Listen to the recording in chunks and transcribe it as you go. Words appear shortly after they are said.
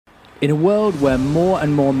In a world where more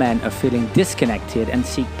and more men are feeling disconnected and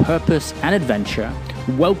seek purpose and adventure,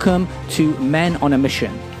 welcome to Men on a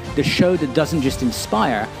Mission, the show that doesn't just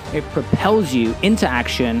inspire, it propels you into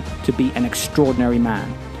action to be an extraordinary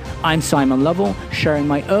man. I'm Simon Lovell, sharing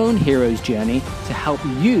my own hero's journey to help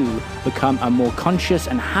you become a more conscious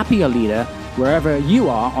and happier leader wherever you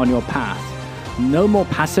are on your path. No more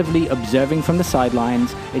passively observing from the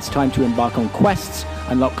sidelines. It's time to embark on quests,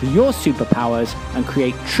 unlock your superpowers, and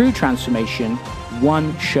create true transformation,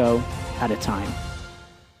 one show at a time.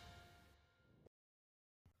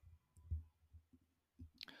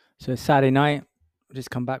 So Saturday night, I just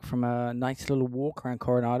come back from a nice little walk around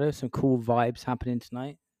Coronado. Some cool vibes happening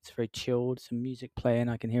tonight. It's very chilled, some music playing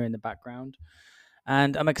I can hear in the background.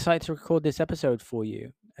 And I'm excited to record this episode for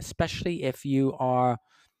you, especially if you are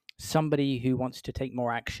somebody who wants to take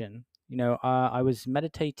more action. I was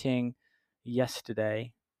meditating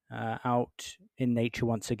yesterday out in nature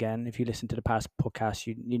once again. If you listen to the past podcast,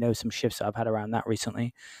 you know some shifts that I've had around that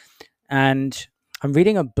recently. And I'm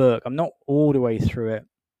reading a book. I'm not all the way through it,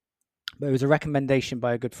 but it was a recommendation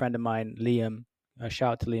by a good friend of mine, Liam.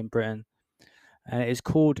 Shout out to Liam Britton. And it is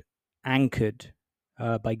called Anchored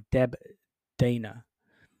by Deb Dana.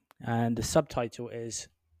 And the subtitle is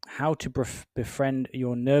How to Befriend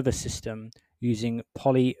Your Nervous System Using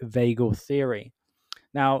Polyvagal Theory.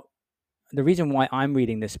 Now, the reason why I'm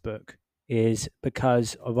reading this book is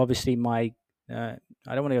because of obviously my, I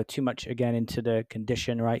don't want to go too much again into the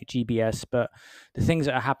condition, right, GBS, but the things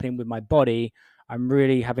that are happening with my body, I'm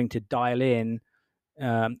really having to dial in,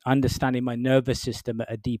 understanding my nervous system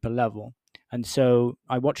at a deeper level. And so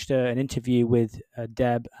I watched an interview with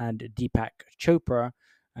Deb and Deepak Chopra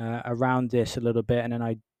around this a little bit, and then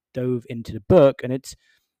I dove into the book, and it's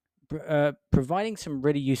providing some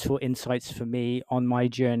really useful insights for me on my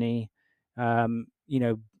journey.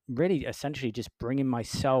 Really essentially just bringing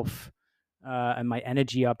myself and my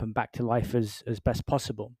energy up and back to life as best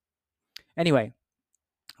possible. Anyway,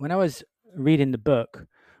 when I was reading the book,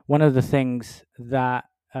 one of the things that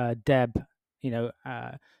Deb,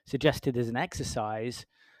 suggested as an exercise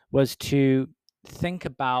was to think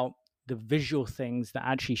about the visual things that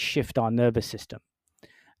actually shift our nervous system.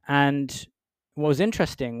 And what was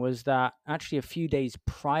interesting was that actually a few days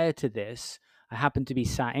prior to this, I happened to be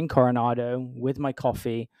sat in Coronado with my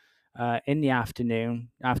coffee in the afternoon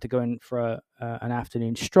after going for an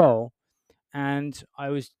afternoon stroll, and I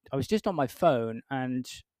was just on my phone, and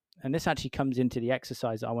this actually comes into the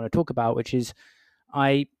exercise that I want to talk about, which is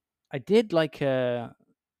I did like a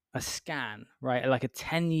scan, right? Like a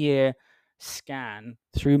 10-year scan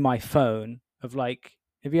through my phone of like,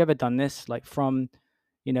 have you ever done this? Like from,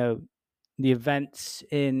 the events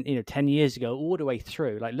in, 10 years ago, all the way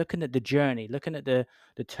through, like looking at the journey, looking at the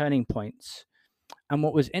turning points. And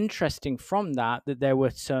what was interesting from that there were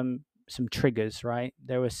some triggers, right?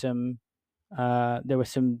 There were some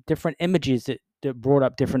different images that brought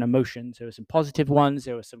up different emotions. There were some positive ones,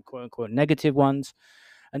 there were some quote unquote negative ones.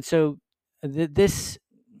 And so this,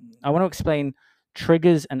 I want to explain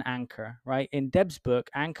triggers and anchor, right? In Deb's book,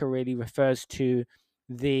 anchor really refers to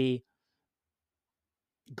the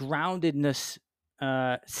groundedness,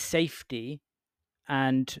 safety,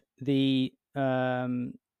 and the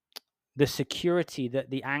security that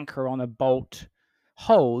the anchor on a bolt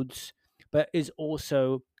holds, but is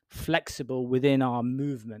also flexible within our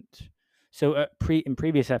movement. So in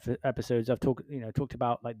previous episodes, I've talked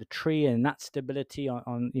about like the tree and that stability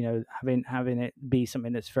on having it be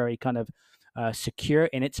something that's very kind of secure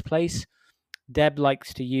in its place. Deb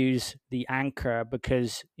likes to use the anchor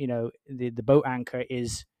because the boat anchor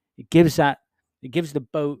it gives the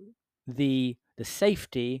boat the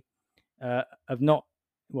safety of not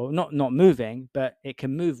moving, but it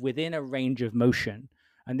can move within a range of motion.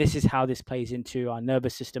 And this is how this plays into our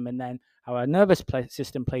nervous system, and then how our nervous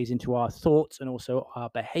system plays into our thoughts and also our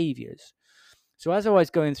behaviors. So as I was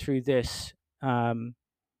going through this,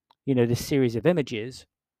 this series of images,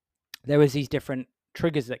 there was these different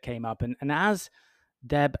triggers that came up. And as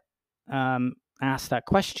Deb asked that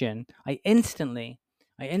question, I instantly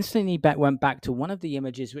went back to one of the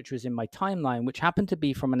images which was in my timeline, which happened to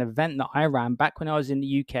be from an event that I ran back when I was in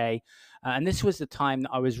the UK. And this was the time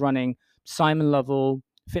that I was running Simon Lovell,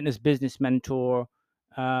 Fitness Business Mentor,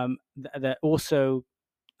 that also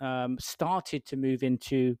started to move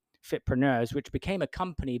into Fitpreneurs, which became a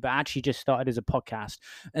company, but actually just started as a podcast.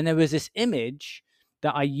 And there was this image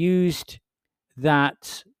that I used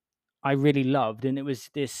that I really loved. And it was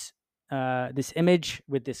this image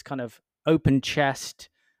with this kind of open chest,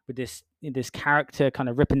 with this character kind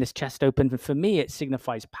of ripping this chest open. But for me, it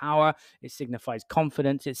signifies power, it signifies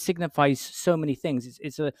confidence, it signifies so many things.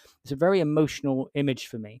 It's a very emotional image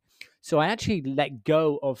for me. So I actually let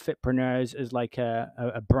go of Fitpreneurs as like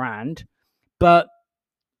a brand, but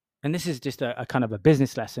and this is just a kind of a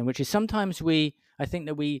business lesson, which is sometimes I think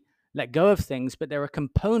that we let go of things, but there are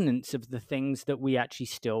components of the things that we actually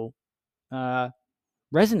still uh,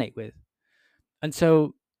 resonate with. And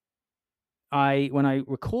so when I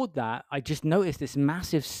record that, I just noticed this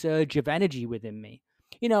massive surge of energy within me.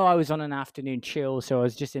 I was on an afternoon chill, so I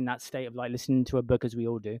was just in that state of like listening to a book as we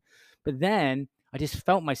all do. But then I just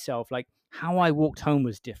felt myself like how I walked home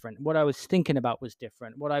was different. What I was thinking about was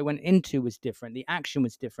different. What I went into was different. The action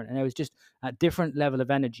was different. And it was just a different level of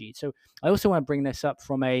energy. So I also want to bring this up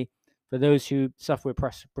for those who suffer with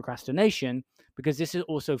procrastination, because this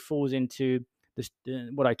also falls into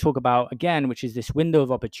what I talk about again, which is this window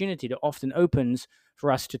of opportunity that often opens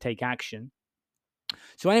for us to take action.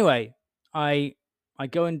 So anyway, I I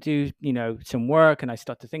go and do some work, and I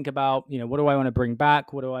start to think about what do I want to bring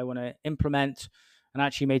back, what do I want to implement, and I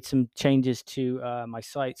actually made some changes to my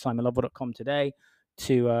site simonlovell.com today,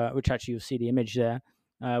 to which actually you'll see the image there,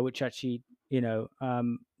 which actually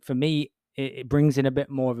for me it brings in a bit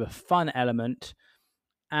more of a fun element.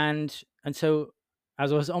 And so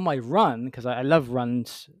as I was on my run, because I love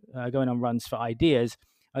runs, going on runs for ideas,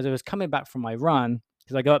 as I was coming back from my run,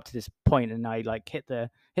 because I go up to this point and I like hit the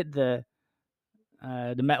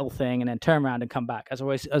metal thing and then turn around and come back. As I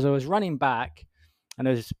was running back, and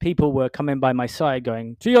those people were coming by my side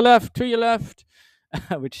going, to your left,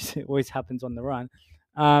 which always happens on the run.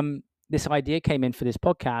 This idea came in for this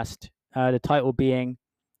podcast, the title being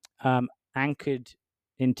Anchored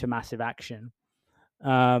into Massive Action,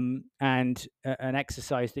 and an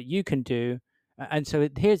exercise that you can do. And so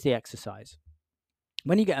here's the exercise.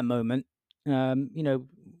 When you get a moment, whenever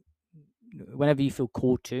you feel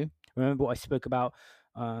called to, remember what I spoke about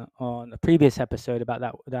on a previous episode about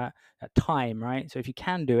that time, right? So if you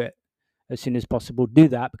can do it as soon as possible, do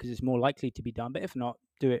that, because it's more likely to be done. But if not,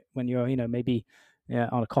 do it when you're, maybe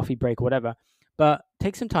on a coffee break or whatever. But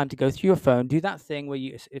take some time to go through your phone, do that thing where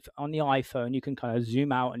if on the iPhone, you can kind of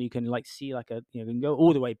zoom out and you can like see like you can go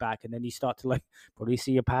all the way back, and then you start to like probably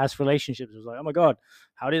see your past relationships. It was like, oh my God,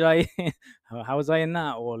 how did I, how was I in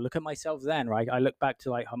that? Or look at myself then, right? I look back to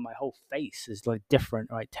like how my whole face is like different,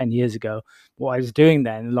 right? 10 years ago, what I was doing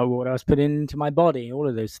then, like what I was putting into my body, all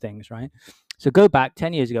of those things, right? So go back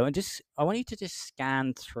 10 years ago and I want you to just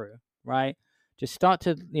scan through, right? Just start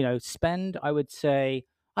to, spend, I would say,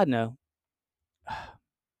 I don't know,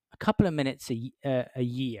 a couple of minutes a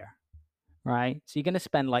year, right? So you're going to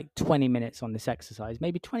spend like 20 minutes on this exercise,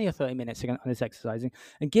 maybe 20 or 30 minutes on this exercising,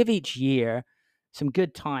 and give each year some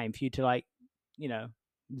good time for you to like,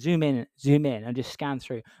 zoom in and just scan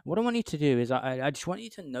through. What I want you to do is I just want you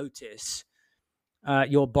to notice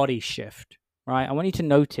your body shift, right? I want you to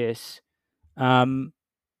notice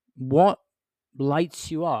what lights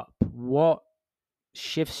you up, what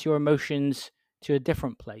shifts your emotions to a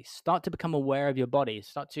different place. Start to become aware of your body.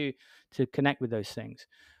 Start to connect with those things.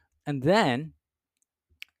 And then,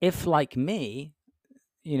 if like me,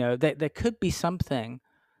 there could be something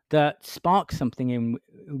that sparks something in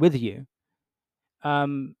with you.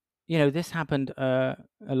 This happened a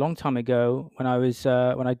long time ago when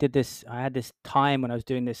I did this. I had this time when I was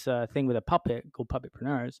doing this thing with a puppet called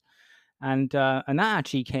Puppetpreneurs, and that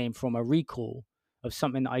actually came from a recall of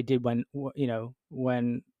something that I did when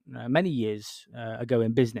many years ago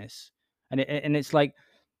in business. And it's like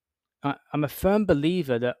I'm a firm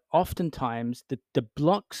believer that oftentimes the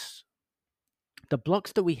blocks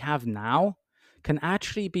that we have now can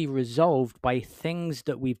actually be resolved by things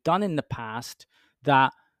that we've done in the past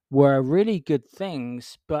that were really good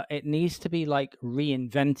things, but it needs to be like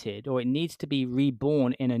reinvented, or it needs to be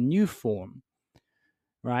reborn in a new form.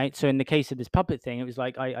 Right. So in the case of this puppet thing, it was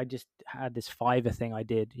like I just had this Fiverr thing I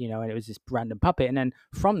did, and it was this random puppet. And then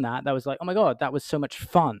from that was like, oh my God, that was so much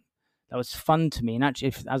fun. That was fun to me. And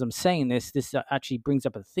actually, as I'm saying this actually brings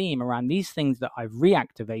up a theme around these things that I've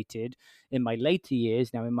reactivated in my later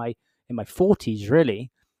years, now in my 40s,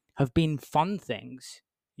 really, have been fun things,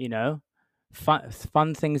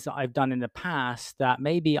 fun things that I've done in the past that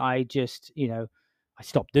maybe I just, I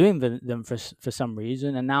stopped doing them for some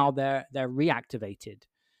reason, and now they're reactivated.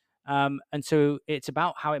 And so it's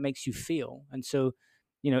about how it makes you feel. And so,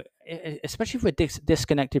 especially if we're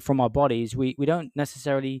disconnected from our bodies, we don't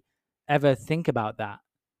necessarily ever think about that,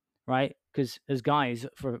 right? Because as guys,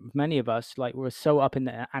 for many of us, like we're so up in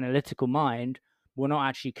the analytical mind, we're not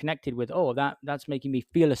actually connected with, oh, that's making me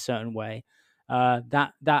feel a certain way.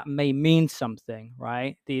 That may mean something,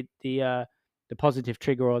 right? The the positive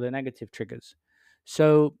trigger or the negative triggers.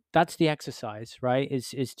 So that's the exercise, right?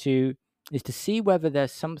 Is to see whether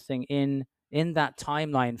there's something in that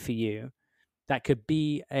timeline for you that could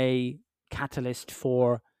be a catalyst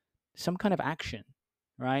for some kind of action,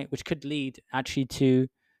 right? Which could lead actually to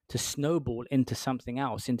snowball into something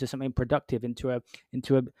else, into something productive, into a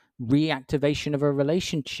reactivation of a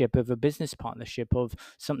relationship, of a business partnership, of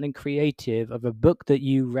something creative, of a book that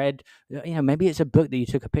you read. Maybe it's a book that you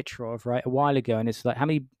took a picture of right a while ago, and it's like, how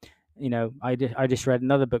many, I just read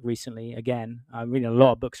another book recently. Again, I'm reading a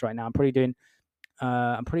lot of books right now. I'm probably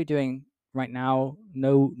doing right now,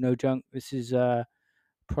 no junk. This is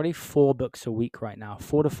probably 4 books a week right now,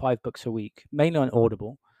 4 to 5 books a week, mainly on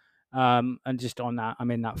Audible. And just on that,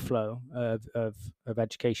 I'm in that flow of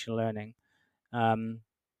education learning.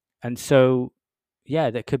 And so,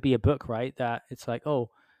 yeah, there could be a book, right? That it's like,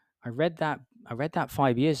 oh, I read that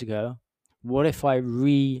 5 years ago. What if I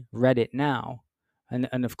reread it now?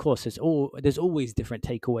 And of course, there's always different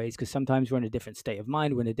takeaways, because sometimes we're in a different state of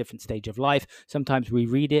mind, we're in a different stage of life. Sometimes we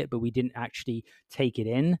read it, but we didn't actually take it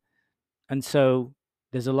in. And so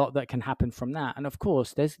there's a lot that can happen from that. And of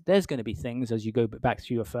course, there's going to be things as you go back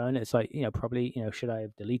through your phone. It's like, probably, should I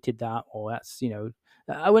have deleted that? Or that's,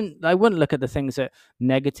 I wouldn't look at the things that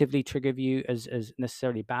negatively trigger you as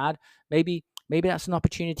necessarily bad. Maybe that's an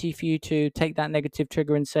opportunity for you to take that negative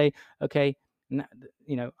trigger and say, okay,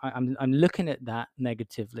 I'm looking at that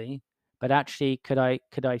negatively, but actually, could I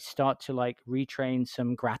start to like retrain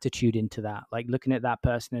some gratitude into that, like looking at that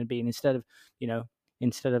person and being, instead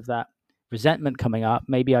of that resentment coming up,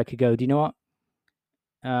 maybe I could go, do you know what?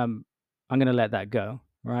 I'm going to let that go,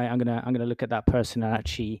 right? I'm going to look at that person and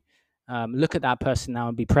actually look at that person now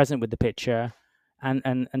and be present with the picture,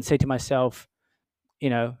 and say to myself,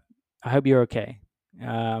 I hope you're okay.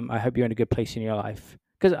 I hope you're in a good place in your life.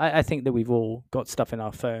 Because I think that we've all got stuff in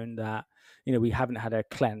our phone that, we haven't had a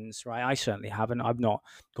cleanse, right? I certainly haven't. I've not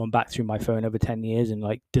gone back through my phone over 10 years and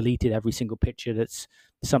like deleted every single picture that's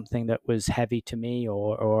something that was heavy to me,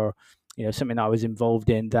 or something that I was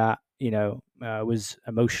involved in that, was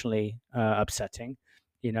emotionally upsetting,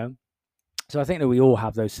 So I think that we all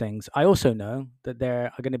have those things. I also know that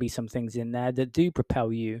there are going to be some things in there that do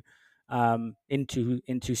propel you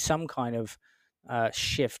into some kind of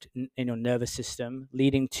shift in your nervous system,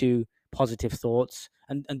 leading to positive thoughts.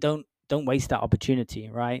 And don't waste that opportunity,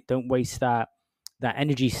 right? Don't waste that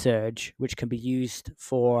energy surge, which can be used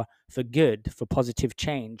for good, for positive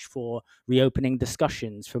change, for reopening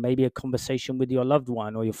discussions, for maybe a conversation with your loved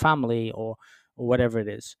one or your family, or whatever it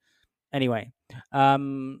is. Anyway, I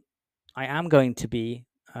am going to be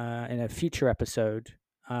in a future episode.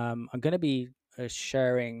 I'm going to be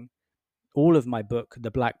sharing all of my book, The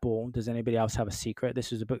Black Ball. Does anybody else have a secret?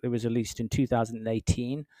 This was a book that was released in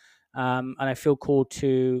 2018. And I feel called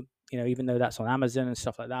to, even though that's on Amazon and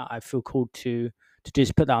stuff like that, I feel called to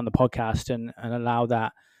just put that on the podcast and allow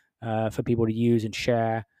that for people to use and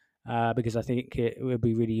share, because I think it would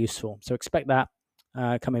be really useful. So expect that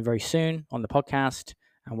coming very soon on the podcast,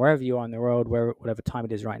 and wherever you are in the world, whatever time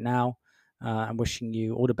it is right now. I'm wishing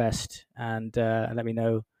you all the best, and let me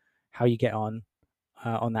know how you get on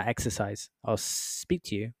that exercise. I'll speak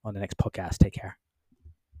to you on the next podcast. Take care.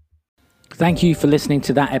 Thank you for listening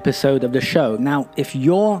to that episode of the show. Now, if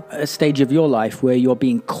you're at a stage of your life where you're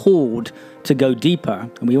being called to go deeper,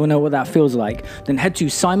 and we all know what that feels like, then head to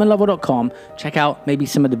simonlovell.com, check out maybe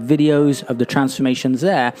some of the videos of the transformations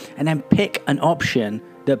there, and then pick an option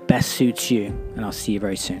that best suits you. And I'll see you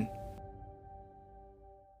very soon.